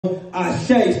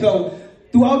Ashe. So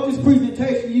throughout this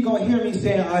presentation, you're going to hear me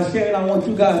saying Ashe, and I want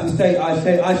you guys to say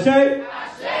Ashe. Ashe?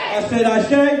 Ashe. I said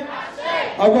Ashe.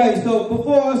 Ashe. All right, so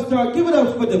before I start, give it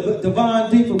up for the Divine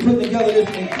D for putting together this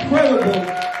incredible.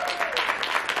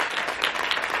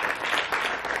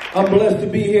 I'm blessed to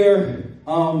be here.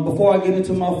 Before I get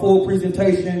into my full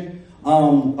presentation, I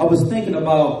was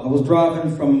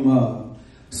driving from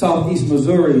Southeast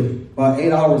Missouri about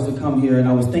 8 hours to come here, and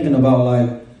I was thinking about,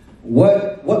 like,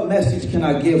 what message can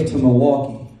I give to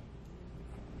Milwaukee?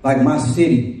 Like, my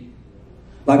city.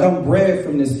 Like, I'm bred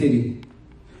from this city.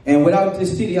 And without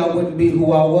this city, I wouldn't be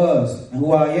who I was and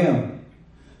who I am.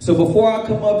 So before I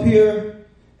come up here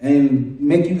and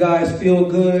make you guys feel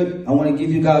good, I want to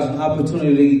give you guys an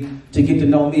opportunity to get to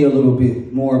know me a little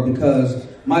bit more, because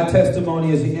my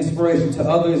testimony is an inspiration to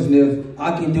others, and if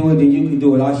I can do it, then you can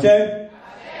do it.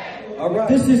 Ashe? All right.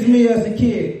 This is me as a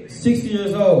kid, 6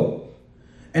 years old.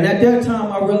 And at that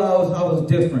time, I realized I was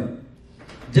different.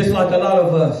 Just like a lot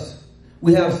of us.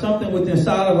 We have something within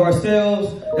inside of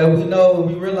ourselves that we know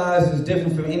and we realize is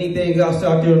different from anything else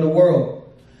out there in the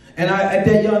world. And at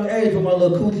that young age, with my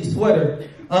little coochie sweater,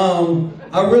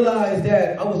 I realized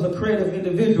that I was a creative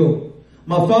individual.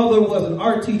 My father was an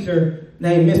art teacher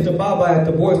named Mr. Baba at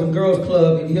the Boys and Girls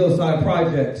Club in Hillside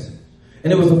Projects.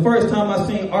 And it was the first time I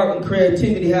seen art and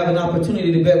creativity have an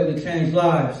opportunity to be able to change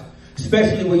lives,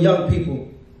 especially with young people.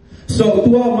 So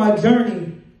throughout my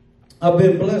journey, I've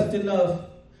been blessed enough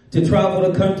to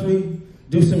travel the country,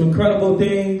 do some incredible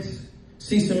things,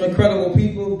 see some incredible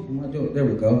people. There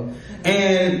we go.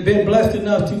 And been blessed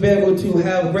enough to be able to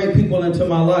have great people into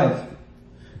my life.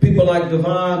 People like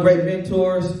Divine, great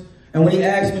mentors. And when he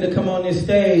asked me to come on this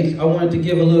stage, I wanted to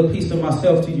give a little piece of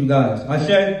myself to you guys.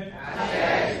 Ashe?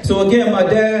 Ashe. So again, my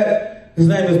dad, his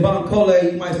name is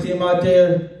Bankole. You might see him out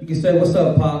there. You can say, "What's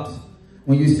up, Pops?"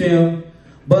 when you see him.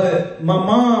 But my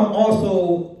mom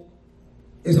also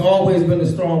has always been a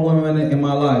strong woman in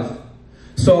my life.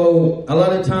 So a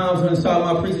lot of times inside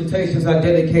my presentations, I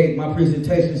dedicate my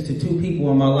presentations to two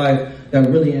people in my life that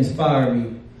really inspire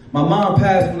me. My mom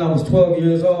passed when I was 12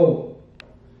 years old.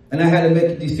 And I had to make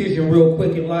a decision real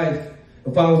quick in life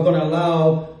if I was going to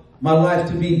allow my life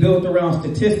to be built around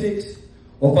statistics,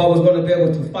 or if I was going to be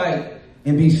able to fight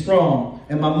and be strong.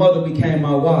 And my mother became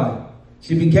my why.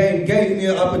 She gave me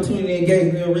an opportunity and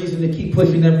gave me a reason to keep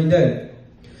pushing every day.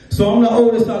 So I'm the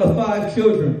oldest out of 5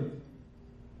 children.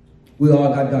 We all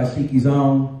got dashikis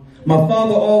on. My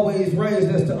father always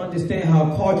raised us to understand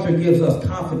how culture gives us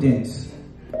confidence.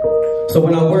 So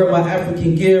when I wear my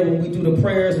African gear, when we do the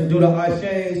prayers and do the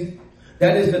Ashes,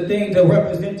 that is the thing to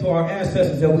represent to our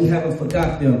ancestors that we haven't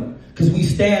forgot them. Because we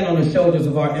stand on the shoulders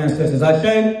of our ancestors.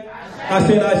 Ashe? I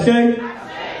said Ashe?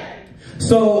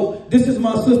 So this is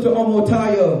my sister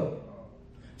Omotayo.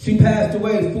 She passed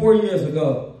away 4 years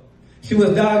ago. She was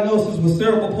diagnosed with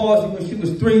cerebral palsy when she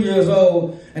was 3 years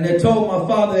old, and they told my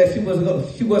father that she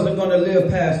wasn't going to live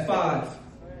past 5.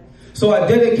 So I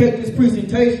dedicate this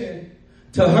presentation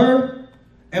to her,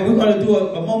 and we're going to do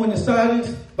a moment of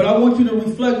silence. But I want you to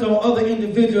reflect on other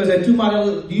individuals that you might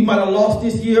have lost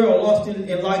this year or lost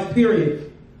in life, period.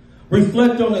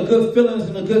 Reflect on the good feelings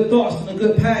and the good thoughts and the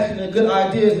good passion and the good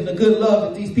ideas and the good love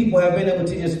that these people have been able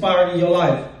to inspire in your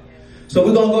life. So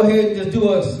we're going to go ahead and just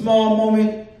do a small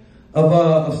moment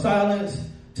of silence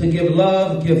to give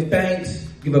love, give thanks,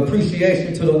 give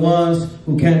appreciation to the ones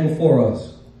who came before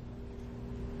us.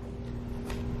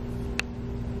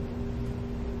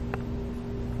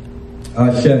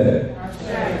 Ashe.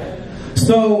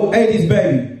 So, 80s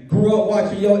baby, grew up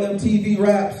watching your MTV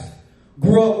raps,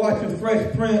 grew up watching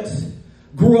Fresh Prince,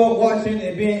 grew up watching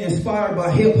and being inspired by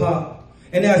hip hop.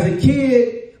 And as a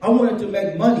kid, I wanted to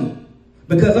make money.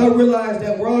 Because I realized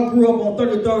that where I grew up on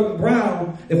 33rd and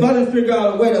Brown, if I didn't figure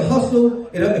out a way to hustle,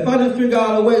 if I didn't figure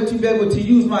out a way to be able to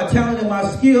use my talent and my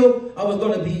skill, I was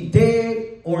going to be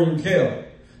dead or in jail.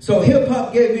 So hip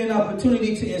hop gave me an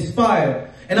opportunity to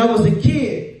inspire. And I was a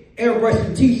kid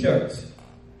airbrushing t-shirts.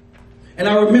 And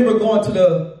I remember going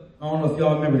to I don't know if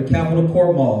y'all remember the Capitol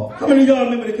Court Mall. How many of y'all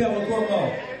remember the Capitol Court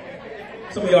Mall?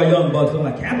 Some of y'all young bucks are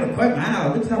like, Capitol Court Mall,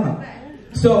 what you talking about?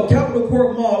 So Capitol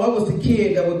Court Mall, I was a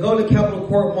kid that would go to Capitol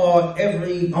Court Mall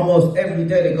almost every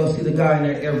day to go see the guy in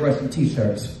there airbrushing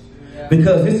t-shirts.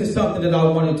 Because this is something that I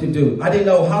wanted to do. I didn't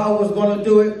know how I was going to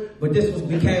do it, but this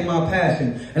became my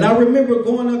passion. And I remember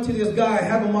going up to this guy,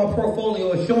 having my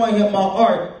portfolio and showing him my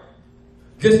art.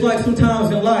 Just like sometimes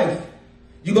in life,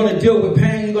 you're going to deal with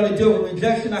pain, you're going to deal with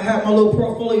rejection. I had my little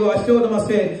portfolio, I showed him, I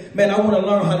said, man, I want to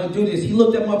learn how to do this. He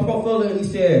looked at my portfolio and he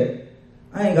said,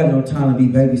 I ain't got no time to be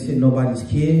babysitting nobody's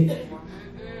kid.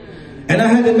 And I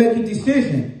had to make a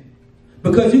decision.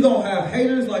 Because you're going to have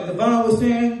haters, like Devon was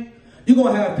saying. You're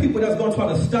going to have people that's going to try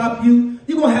to stop you.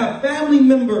 You're going to have family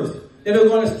members that are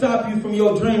going to stop you from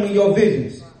your dream and your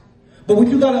visions. But what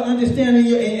you got to understand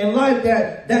in life,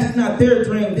 that's not their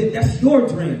dream, that's your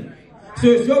dream. So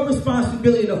it's your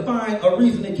responsibility to find a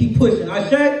reason to keep pushing.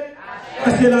 Ashe?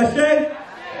 I said Ashe?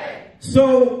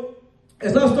 So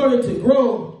as I started to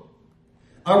grow,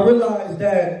 I realized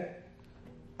that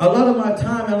a lot of my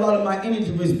time and a lot of my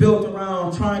energy was built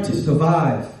around trying to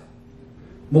survive.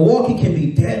 Milwaukee can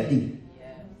be deadly.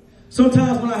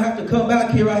 Sometimes when I have to come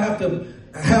back here, I have to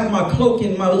have my cloak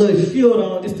and my little shield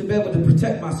on just to be able to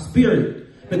protect my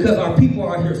spirit, because our people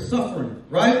are here suffering,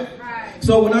 right?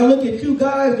 So when I look at you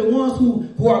guys, the ones who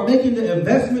are making the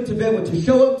investment to be able to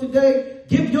show up today,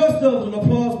 give yourselves an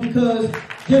applause, because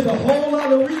there's a whole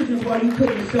lot of reasons why you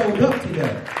couldn't have showed up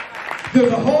today.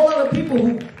 There's a whole lot of people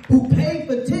who paid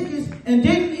for tickets and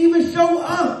didn't even show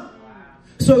up.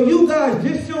 So you guys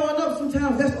just showing up,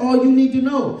 sometimes that's all you need to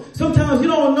know. Sometimes you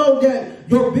don't know that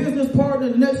your business partner,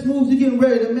 the next moves you're getting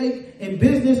ready to make in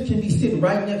business, can be sitting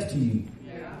right next to you.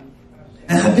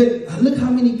 And I look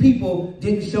how many people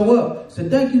didn't show up. So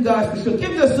thank you guys for showing.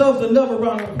 Give yourselves another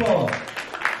round of applause.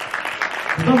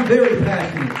 Because I'm very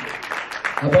passionate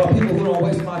about people who don't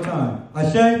waste my time.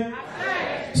 Ashe?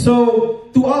 So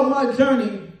throughout my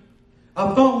journey,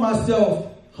 I found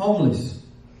myself homeless.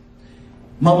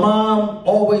 My mom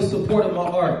always supported my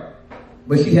art,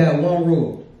 but she had one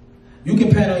rule. You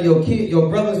can paint on your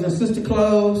brothers and sister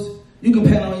clothes. You can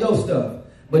paint on your stuff,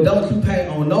 but don't you paint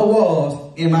on no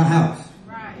walls in my house.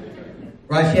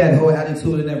 Right? She had a whole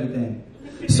attitude and everything.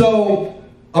 So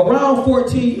around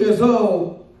 14 years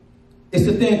old, it's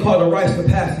a thing called a rites of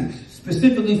passage,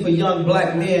 specifically for young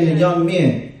black men and young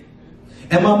men.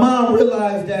 And my mom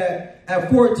realized that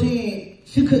at 14,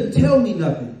 she couldn't tell me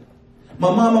nothing. My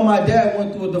mom and my dad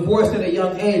went through a divorce at a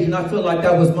young age, and I feel like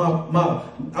that was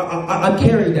I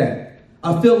carried that.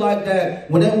 I feel like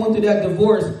that when they went through that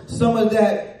divorce, some of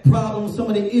that problem, some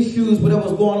of the issues, whatever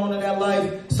was going on in that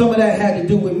life, some of that had to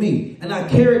do with me. And I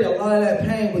carried a lot of that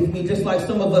pain with me, just like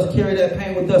some of us carry that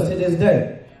pain with us to this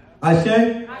day.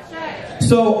 Ashe?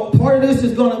 So part of this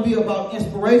is going to be about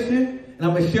inspiration, and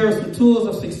I'm going to share some tools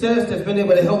of success that's been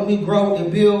able to help me grow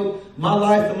and build my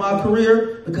life and my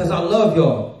career, because I love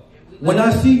y'all. When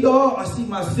I see y'all, I see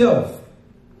myself.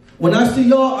 When I see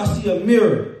y'all, I see a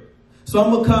mirror. So I'm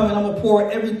going to come and I'm going to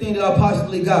pour everything that I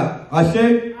possibly got.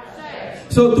 Ashe?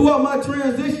 So throughout my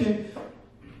transition,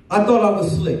 I thought I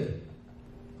was slick.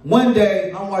 One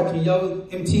day, I'm watching Young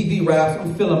MTV raps.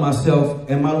 I'm feeling myself,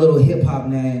 and my little hip-hop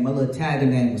name, my little tagger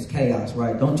name was Chaos,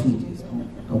 right? Don't tweet this.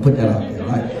 Don't put that out there,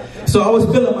 right? So I was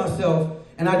feeling myself,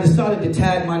 and I decided to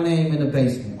tag my name in the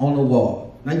basement, on the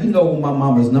wall. Now, you know my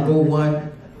mama's number one.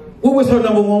 What was her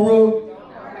number one rule?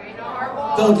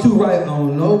 Don't you write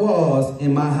on no walls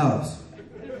in my house.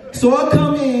 So I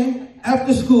come in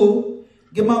after school,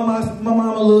 give my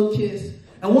mom a little kiss.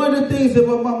 And one of the things that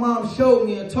what my mom showed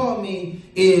me and taught me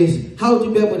is how to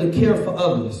be able to care for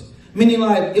others. Meaning,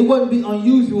 like, it wouldn't be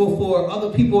unusual for other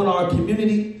people in our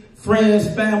community, friends,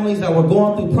 families that were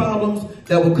going through problems,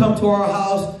 that would come to our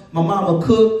house. My mom would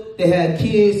cook. They had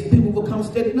kids. People would come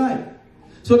stay at night.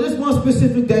 So this one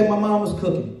specific day, my mom was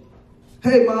cooking.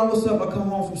 Hey, Mom, what's up? I come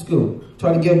home from school.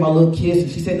 Try to give my little kiss.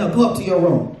 And she said, no, go up to your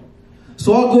room.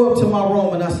 So I go up to my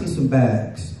room and I see some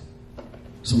bags,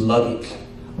 some luggage.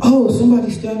 Oh,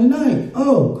 somebody's staying the night.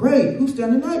 Oh, great. Who's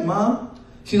staying the night, Mom?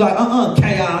 She's like,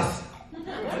 Chaos.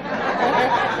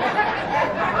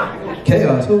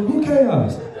 Chaos? Who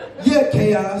Chaos? Yeah,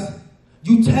 Chaos.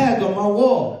 You tagged on my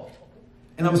wall.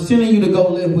 And I'm sending you to go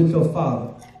live with your father.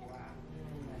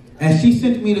 And she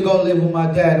sent me to go live with my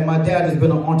dad. And my dad has been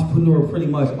an entrepreneur pretty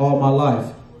much all my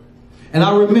life. And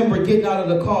I remember getting out of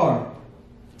the car.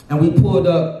 And we pulled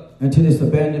up into this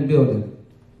abandoned building.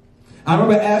 I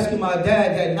remember asking my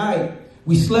dad that night.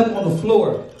 We slept on the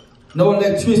floor. No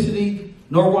electricity,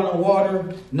 no running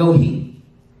water, no heat.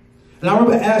 And I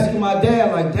remember asking my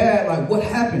dad, Dad, what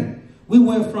happened? We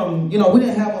went from, we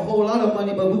didn't have a whole lot of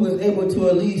money, but we was able to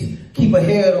at least keep a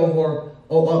head over,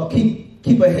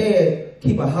 keep a head.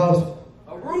 Keep a house.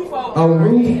 A roof over. A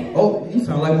roof. Oh, you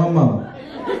sound like my mama.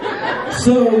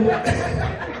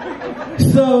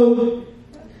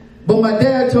 But my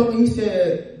dad told me, he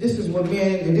said, this is what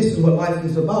men and this is what life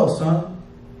is about, son.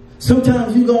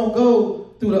 Sometimes you're going to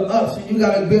go through the ups and you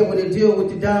got to be able to deal with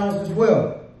the downs as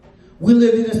well. We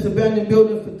lived in this abandoned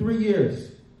building for 3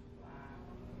 years.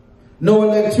 No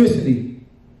electricity.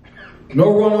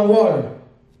 No running water.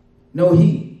 No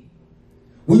heat.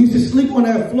 We used to sleep on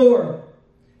that floor.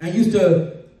 And used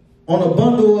to, on a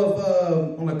bundle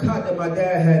of, on a cot that my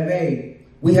dad had made,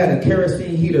 we had a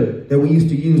kerosene heater that we used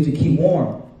to use to keep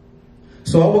warm.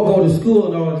 So I would go to school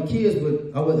and all the kids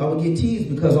I would get teased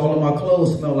because all of my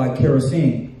clothes smelled like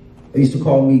kerosene. They used to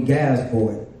call me gas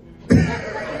boy.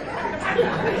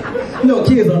 You know,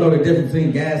 kids don't know the difference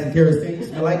between gas and kerosene. You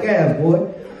smell like gas,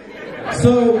 boy.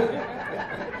 So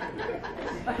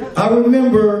I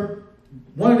remember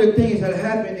one of the things that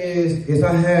happened is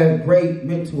I had great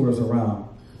mentors around.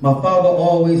 My father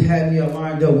always had me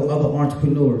aligned up with other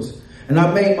entrepreneurs. And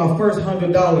I made my first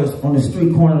 $100 on the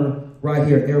street corner right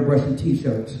here, airbrushing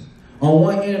t-shirts. On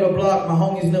one end of the block, my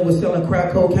homies was selling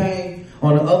crack cocaine.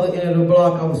 On the other end of the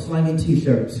block, I was slanging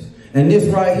t-shirts. And this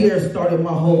right here started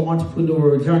my whole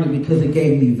entrepreneurial journey because it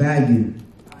gave me value.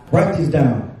 Write this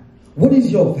down. What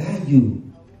is your value?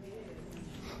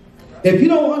 If you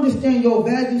don't understand your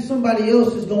value, somebody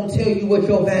else is going to tell you what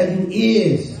your value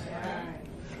is.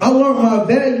 I learned my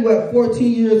value at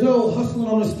 14 years old, hustling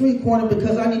on the street corner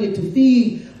because I needed to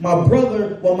feed my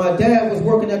brother while my dad was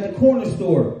working at the corner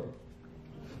store.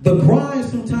 The grind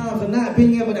sometimes of not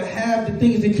being able to have the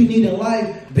things that you need in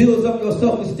life builds up your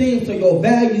self-esteem, so your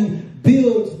value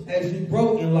builds as you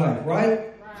grow in life, right?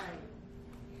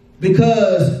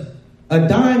 Because a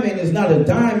diamond is not a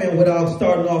diamond without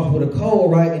starting off with a coal,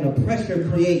 right? And the pressure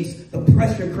creates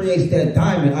that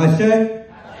diamond. Ashe?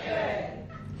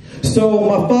 So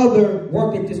my father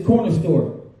worked at this corner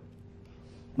store.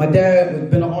 My dad had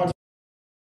been an entrepreneur.